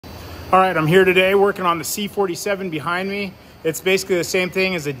All right, I'm here today working on the C47 behind me. It's basically the same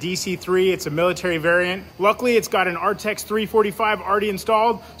thing as a DC3. It's a military variant. Luckily, it's got an Artex 345 already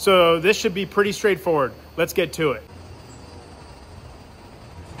installed, so this should be pretty straightforward. Let's get to it.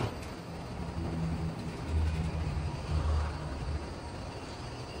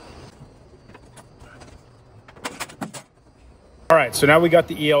 All right, so now we got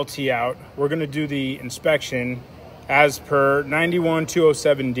the ELT out. We're gonna do the inspection as per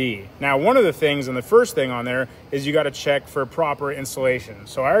 91207D. Now, one of the things, and the first thing on there, is you gotta check for proper installation.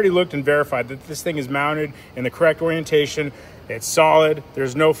 So I already looked and verified that this thing is mounted in the correct orientation. It's solid,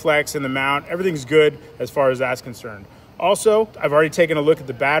 there's no flex in the mount. Everything's good as far as that's concerned. Also, I've already taken a look at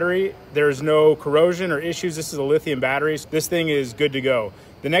the battery. There's no corrosion or issues. This is a lithium battery. So this thing is good to go.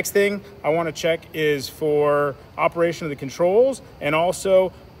 The next thing I want to check is for operation of the controls and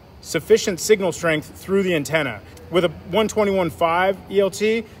also sufficient signal strength through the antenna. With a 121.5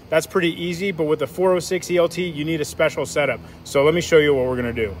 ELT, that's pretty easy, but with a 406 ELT, you need a special setup. So let me show you what we're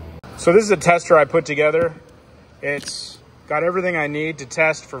gonna do. So this is a tester I put together. It's got everything I need to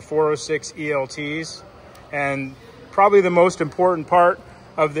test for 406 ELTs. And probably the most important part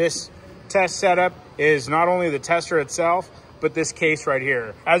of this test setup is not only the tester itself, but this case right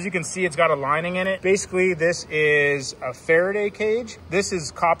here. As you can see, it's got a lining in it. Basically, this is a Faraday cage. This is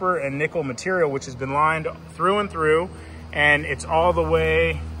copper and nickel material, which has been lined through and through, and it's all the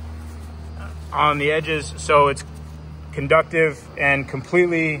way on the edges, so it's conductive and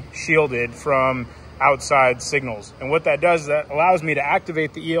completely shielded from outside signals. And what that does is that allows me to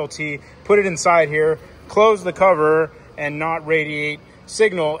activate the ELT, put it inside here, close the cover, and not radiate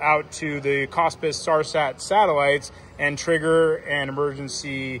signal out to the Cospis SARSAT satellites and trigger an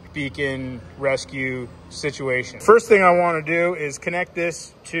emergency beacon rescue situation. First thing I want to do is connect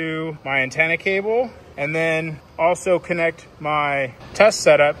this to my antenna cable and then also connect my test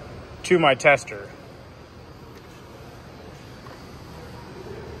setup to my tester.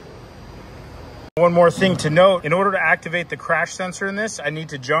 One more thing to note, in order to activate the crash sensor in this, I need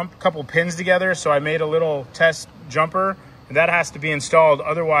to jump a couple pins together, so I made a little test jumper. That has to be installed,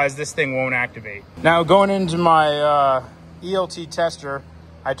 otherwise this thing won't activate. Now going into my ELT tester,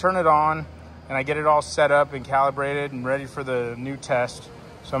 I turn it on and I get it all set up and calibrated and ready for the new test.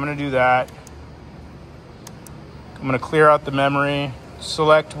 So I'm gonna do that. I'm gonna clear out the memory,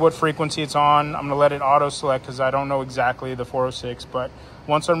 select what frequency it's on. I'm gonna let it auto select because I don't know exactly the 406, but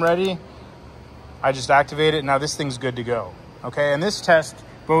once I'm ready, I just activate it. Now this thing's good to go. Okay, and this tests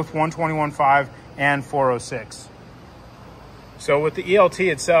both 121.5 and 406. So with the ELT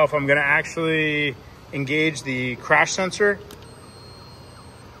itself, I'm gonna actually engage the crash sensor.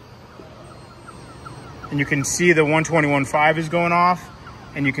 And you can see the 121.5 is going off,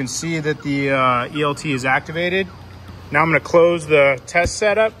 and you can see that the ELT is activated. Now I'm gonna close the test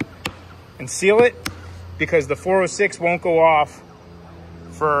setup and seal it because the 406 won't go off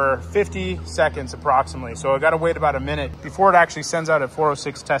for 50 seconds approximately. So I gotta wait about a minute before it actually sends out a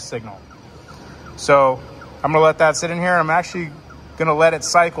 406 test signal. So I'm gonna let that sit in here. I'm actually gonna let it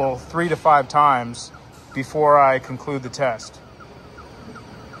cycle 3 to 5 times before I conclude the test.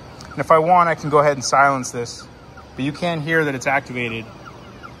 And if I want, I can go ahead and silence this, but you can hear that it's activated.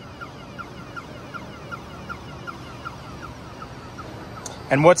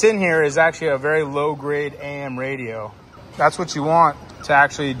 And what's in here is actually a very low grade AM radio. That's what you want to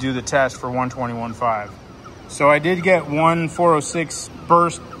actually do the test for 121.5. So I did get one 406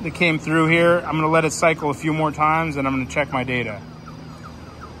 burst that came through here. I'm gonna let it cycle a few more times and I'm gonna check my data.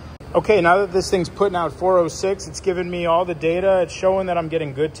 Okay, now that this thing's putting out 406, it's giving me all the data. It's showing that I'm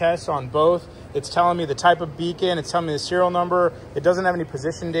getting good tests on both. It's telling me the type of beacon, it's telling me the serial number. It doesn't have any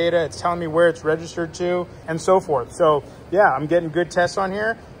position data. It's telling me where it's registered to and so forth. So yeah, I'm getting good tests on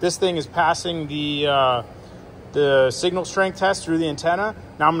here. This thing is passing the signal strength test through the antenna.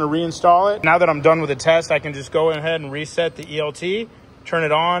 Now I'm gonna reinstall it. Now that I'm done with the test, I can just go ahead and reset the ELT, turn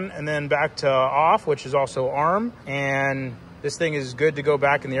it on and then back to off, which is also ARM. And this thing is good to go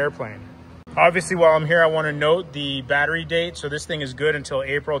back in the airplane. Obviously, while I'm here, I wanna note the battery date. So this thing is good until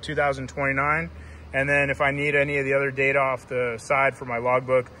April 2029. And then if I need any of the other data off the side for my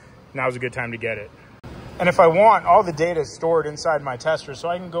logbook, now's a good time to get it. And if I want, all the data is stored inside my tester, so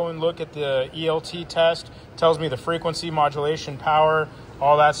I can go and look at the ELT test. It tells me the frequency, modulation, power,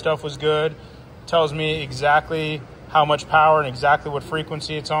 all that stuff was good. It tells me exactly how much power and exactly what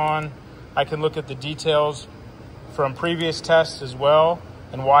frequency it's on. I can look at the details from previous tests as well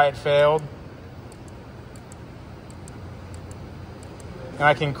and why it failed. And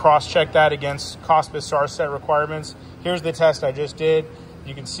I can cross-check that against Cospis SARSAT requirements. Here's the test I just did.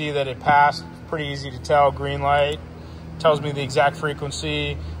 You can see that it passed. Pretty easy to tell, green light. Tells me the exact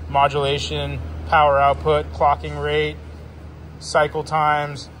frequency, modulation, power output, clocking rate, cycle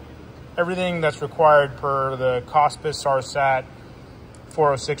times, everything that's required per the COSPIS SARSAT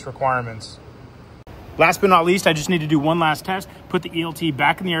 406 requirements. Last but not least, I just need to do one last test, put the ELT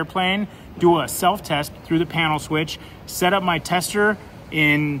back in the airplane, do a self-test through the panel switch, set up my tester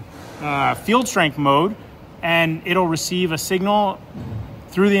in field strength mode, and it'll receive a signal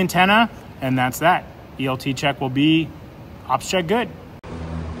through the antenna, and that's that. ELT check will be ops check good.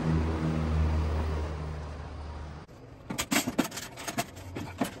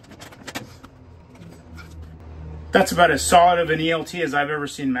 That's about as solid of an ELT as I've ever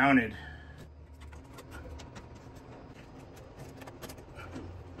seen mounted.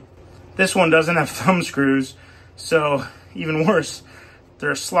 This one doesn't have thumb screws, so even worse,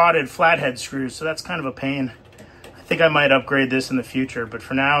 they're slotted flathead screws, so that's kind of a pain. I think I might upgrade this in the future, but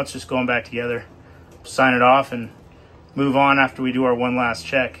for now it's just going back together. Sign it off and move on after we do our one last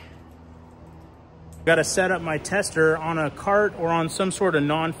check. Got to set up my tester on a cart or on some sort of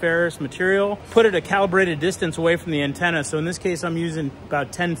non-ferrous material, put it a calibrated distance away from the antenna. So in this case, I'm using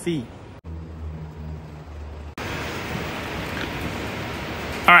about 10 feet.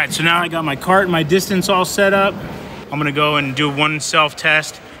 All right, so now I got my cart and my distance all set up. I'm gonna go and do one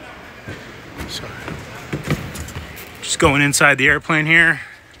self-test. So, just going inside the airplane here,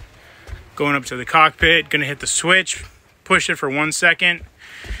 going up to the cockpit, gonna hit the switch, push it for 1 second.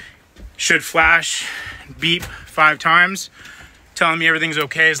 Should flash, beep 5 times, telling me everything's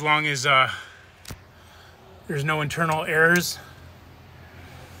okay as long as there's no internal errors.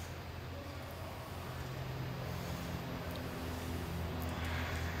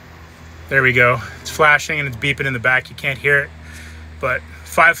 There we go. It's flashing and it's beeping in the back. You can't hear it, but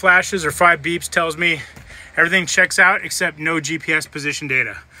 5 flashes or 5 beeps tells me everything checks out except no GPS position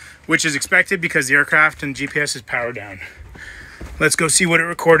data, which is expected because the aircraft and GPS is powered down. Let's go see what it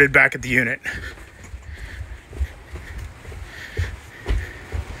recorded back at the unit.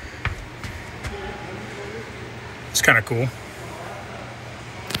 It's kind of cool.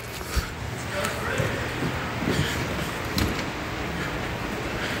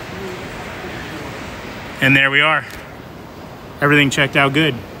 And there we are. Everything checked out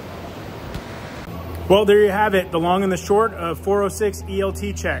good. Well, there you have it, the long and the short of 406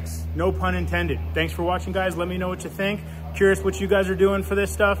 ELT checks. No pun intended. Thanks for watching, guys. Let me know what you think. Curious what you guys are doing for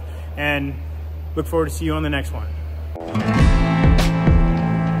this stuff, and look forward to see you on the next one.